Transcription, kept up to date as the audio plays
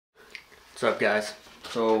What's up, guys?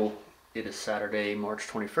 So it is Saturday, March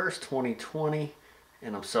 21st, 2020,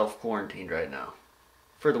 and I'm self-quarantined right now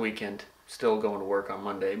for the weekend. Still going to work on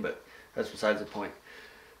Monday, but that's besides the point.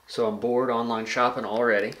 So I'm bored online shopping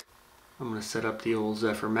already. I'm gonna set up the old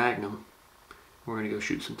Zephyr Magnum. We're gonna go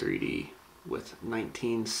shoot some 3D with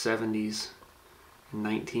 1970s and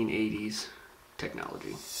 1980s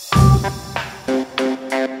technology.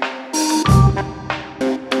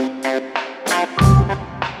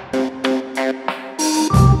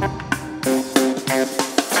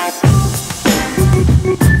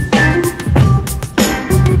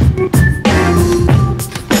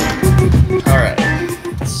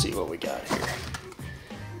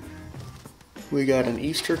 We got an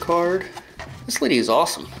Easter card. This lady is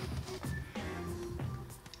awesome.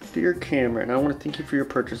 Dear Cameron, I want to thank you for your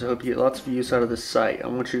purchase. I hope you get lots of use out of this site. I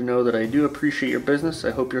want you to know that I do appreciate your business.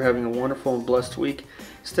 I hope you're having a wonderful and blessed week.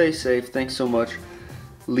 Stay safe. Thanks so much.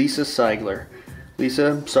 Lisa Seigler.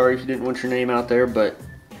 Lisa, I'm sorry if you didn't want your name out there, but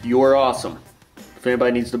you're awesome. If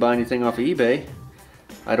anybody needs to buy anything off of eBay,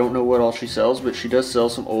 I don't know what all she sells, but she does sell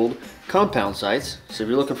some old compound sites. So if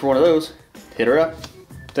you're looking for one of those, hit her up.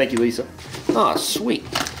 Thank you, Lisa. Ah, sweet.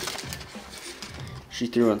 She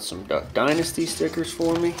threw in some Duck Dynasty stickers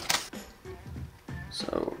for me.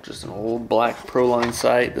 So, just an old black ProLine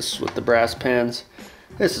sight. This is with the brass pins.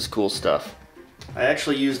 This is cool stuff. I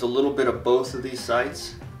actually used a little bit of both of these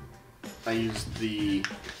sights. I used the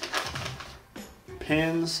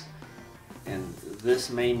pins and this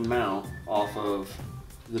main mount off of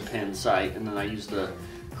the pin sight, and then I used the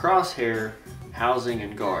crosshair housing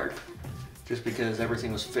and guard. Just because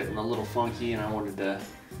everything was fitting a little funky and I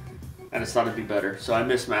just thought it'd be better. So I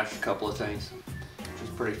mismatched a couple of things, which is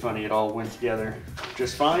pretty funny. It all went together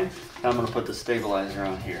just fine. Now I'm gonna put the stabilizer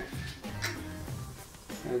on here.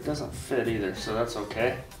 And it doesn't fit either, so that's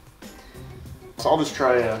okay. So I'll just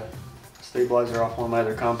try a stabilizer off one of my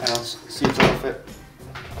other compounds, see if it'll fit.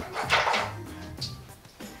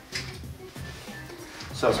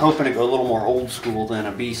 So I was hoping to go a little more old school than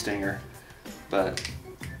a bee stinger, but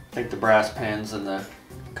I think the brass pins and the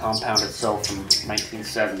compound itself from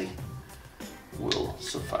 1970 will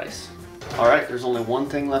suffice. Alright, there's only one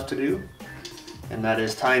thing left to do, and that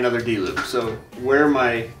is tie another D-loop. So where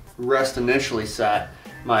my rest initially sat,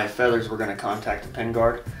 my feathers were going to contact the pin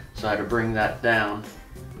guard, so I had to bring that down.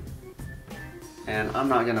 And I'm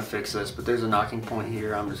not going to fix this, but there's a knocking point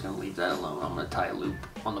here. I'm just going to leave that alone. I'm going to tie a loop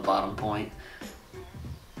on the bottom point.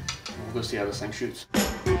 We'll go see how this thing shoots.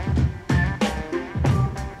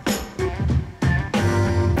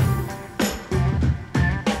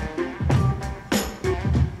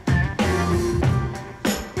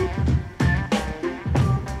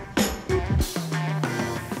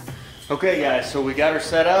 Okay guys, so we got her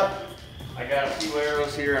set up. I got a few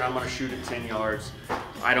arrows here and I'm gonna shoot at 10 yards.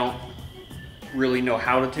 I don't really know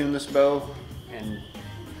how to tune this bow and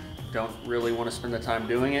don't really want to spend the time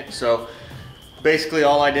doing it. So basically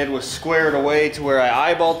all I did was square it away to where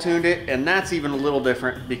I eyeball tuned it, and that's even a little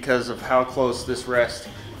different because of how close this rest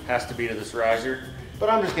has to be to this riser.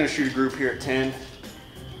 But I'm just gonna shoot a group here at 10.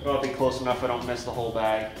 It'll be close enough I don't miss the whole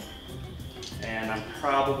bag. And I'm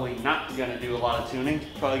probably not gonna do a lot of tuning.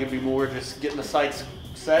 Probably gonna be more just getting the sights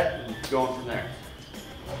set and going from there.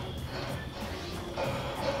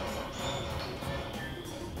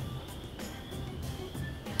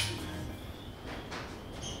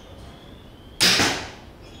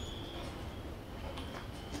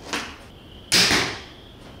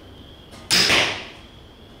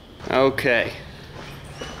 Okay.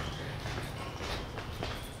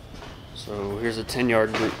 So here's a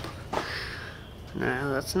 10-yard group.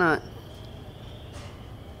 Now that's not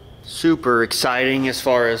super exciting as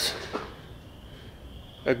far as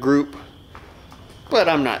a group, but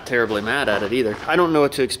I'm not terribly mad at it either. I don't know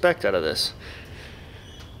what to expect out of this.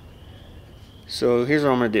 So here's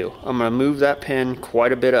what I'm gonna do. I'm gonna move that pin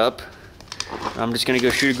quite a bit up. I'm just gonna go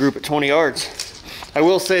shoot a group at 20 yards. I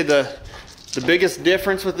will say the biggest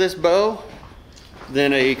difference with this bow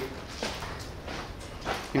than a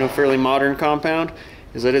fairly modern compound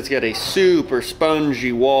is that it's got a super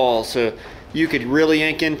spongy wall, so you could really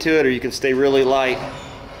ink into it or you can stay really light,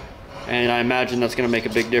 and I imagine that's going to make a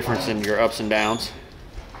big difference in your ups and downs.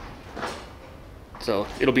 So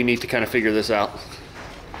it'll be neat to kind of figure this out.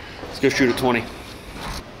 Let's go shoot at 20.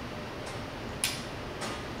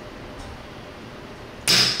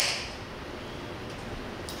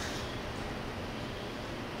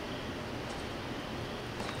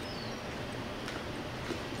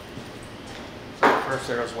 First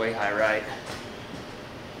arrow's way high right.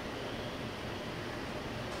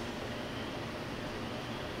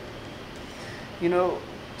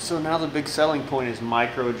 So now the big selling point is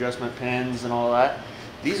micro adjustment pins and all that.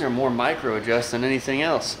 These are more micro adjust than anything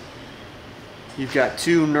else. You've got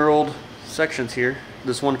two knurled sections here.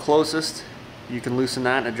 This one closest, you can loosen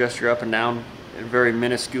that and adjust your up and down very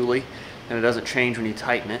minusculely, and it doesn't change when you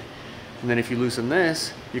tighten it. And then if you loosen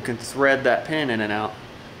this, you can thread that pin in and out.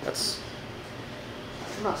 I'm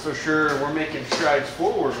not so sure we're making strides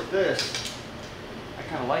forward with this. I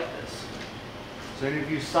kind of like this. So any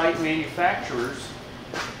of you sight manufacturers,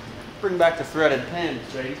 bring back the threaded pins,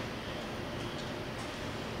 baby.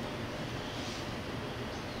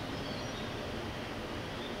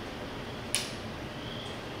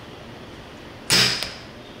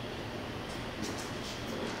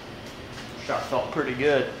 Shot felt pretty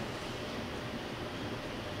good.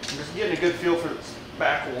 I'm just getting a good feel for this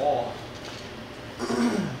back wall.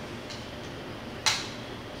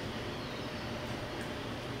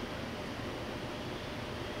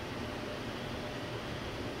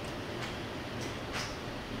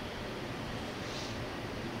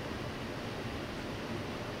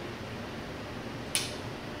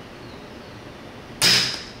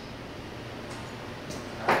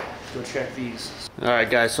 Go check these. All right,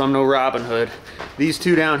 guys, so I'm no Robin Hood. These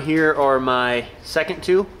two down here are my second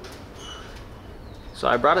two. So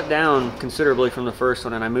I brought it down considerably from the first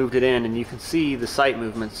one and I moved it in, and you can see the sight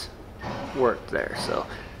movements worked there. So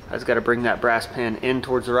I just got to bring that brass pin in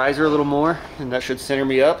towards the riser a little more, and that should center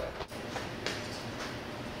me up.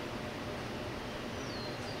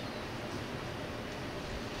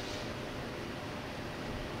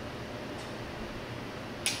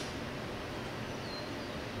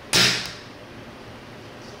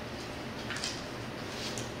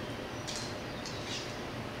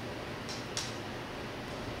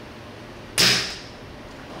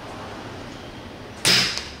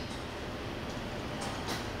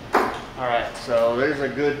 Alright, so there's a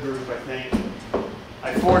good group, I think.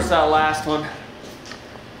 I forced that last one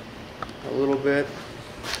a little bit.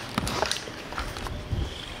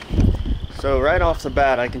 So right off the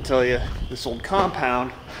bat, I can tell you this old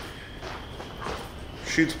compound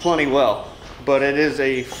shoots plenty well, but it is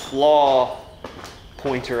a flaw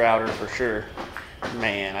pointer outer for sure.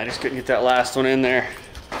 Man, I just couldn't get that last one in there.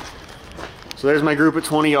 So there's my group at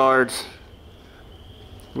 20 yards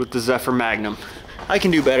with the Zephyr Magnum. I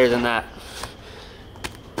can do better than that.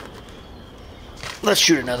 Let's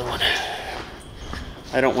shoot another one.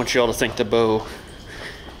 I don't want y'all to think the bow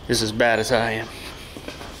is as bad as I am.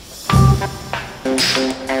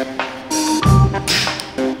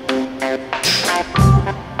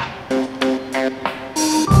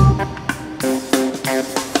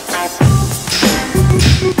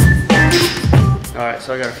 Alright,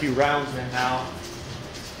 so I got a few rounds in now.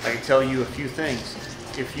 I can tell you a few things.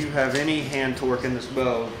 If you have any hand torque in this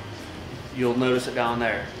bow, you'll notice it down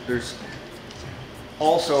there. There's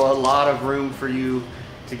also a lot of room for you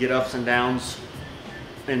to get ups and downs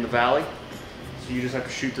in the valley. So you just have to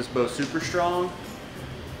shoot this bow super strong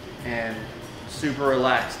and super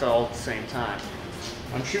relaxed all at the same time.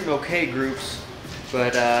 I'm shooting okay groups,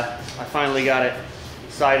 but I finally got it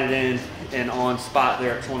sighted in and on spot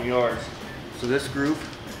there at 20 yards. So this group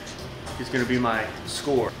is going to be my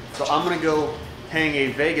score. So I'm going to go hang a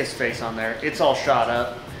Vegas face on there. It's all shot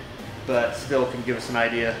up, but still can give us an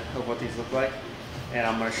idea of what these look like. And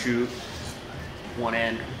I'm gonna shoot one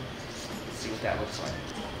end, see what that looks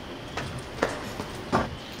like.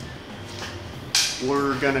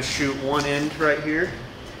 We're gonna shoot one end right here.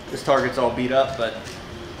 This target's all beat up, but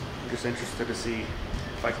I'm just interested to see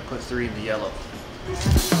if I can put 3 in the yellow.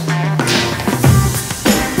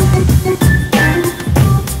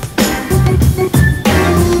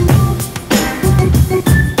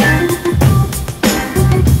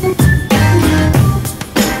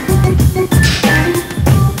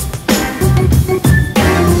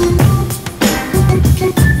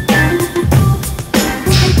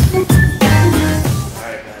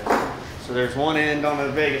 There's one end on a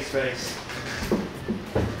Vegas face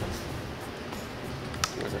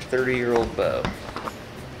with a 30-year-old bow,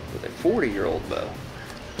 with a 40-year-old bow.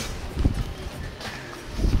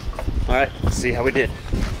 All right, let's see how we did.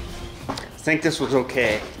 I think this was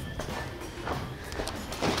okay.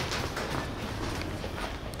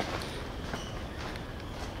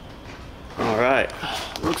 All right,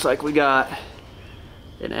 looks like we got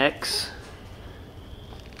an X.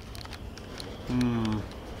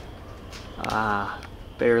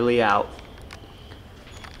 Barely out.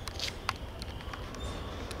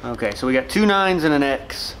 Okay, so we got 2 9s and an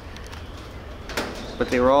X,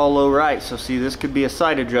 but they were all low right. So see, this could be a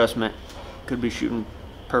sight adjustment. Could be shooting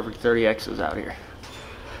perfect 30Xs out here.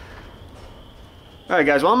 All right,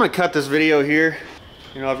 guys. Well, I'm gonna cut this video here.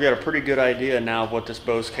 you know, I've got a pretty good idea now of what this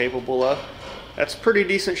bow's capable of. That's pretty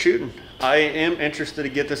decent shooting. I am interested to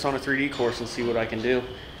get this on a 3D course and see what I can do.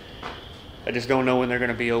 I just don't know when they're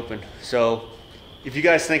going to be open. So if you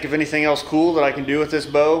guys think of anything else cool that I can do with this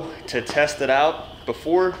bow to test it out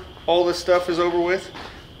before all this stuff is over with,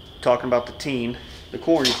 talking about the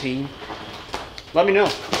quarantine, let me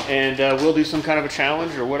know, and we'll do some kind of a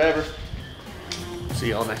challenge or whatever. See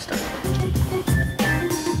y'all next time.